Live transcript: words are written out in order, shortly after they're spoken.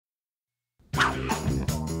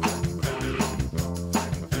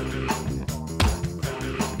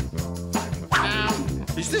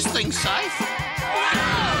Is this thing safe?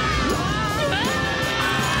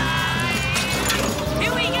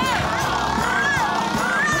 Here we go!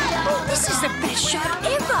 Oh, this is the best show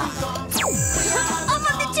ever! I'm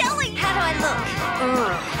on the telly! How do I look?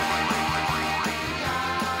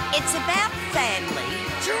 It's about family.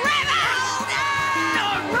 Trevor!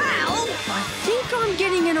 Narelle! I think I'm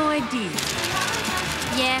getting an idea.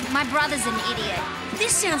 Yeah, my brother's an idiot.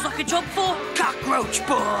 This sounds like a job for Cockroach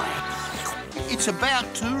Boy. It's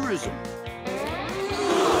about tourism.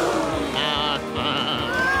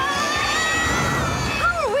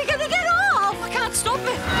 How are we gonna get off? I can't stop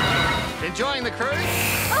it. Enjoying the cruise?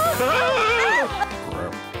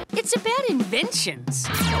 It's about inventions.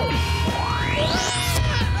 Kevin!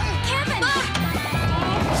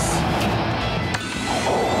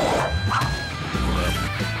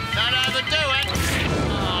 Don't overdo it.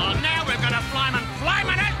 Oh, now we've got a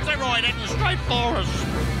flaming asteroid heading straight for us.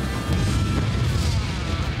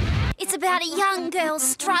 It's about a young girl's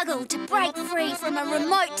struggle to break free from a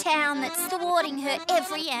remote town that's thwarting her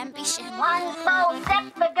every ambition. One small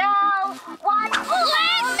step for girls, one...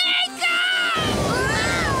 Let me go!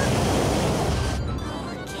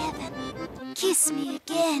 Oh, Kevin, kiss me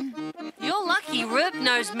again. You're lucky Rip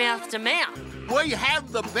knows mouth to mouth. We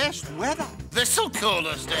have the best weather. This'll cool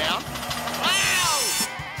us down. Wow!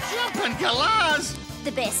 Jumping galahs!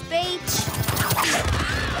 The best beach.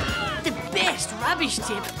 The best rubbish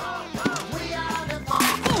tip.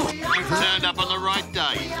 You've turned up on the right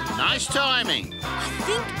day. Nice timing. I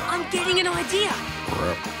think I'm getting an idea.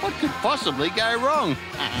 What could possibly go wrong?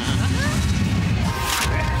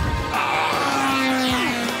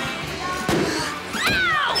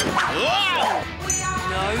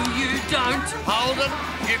 No, you don't. Holden,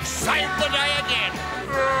 you've saved the day again.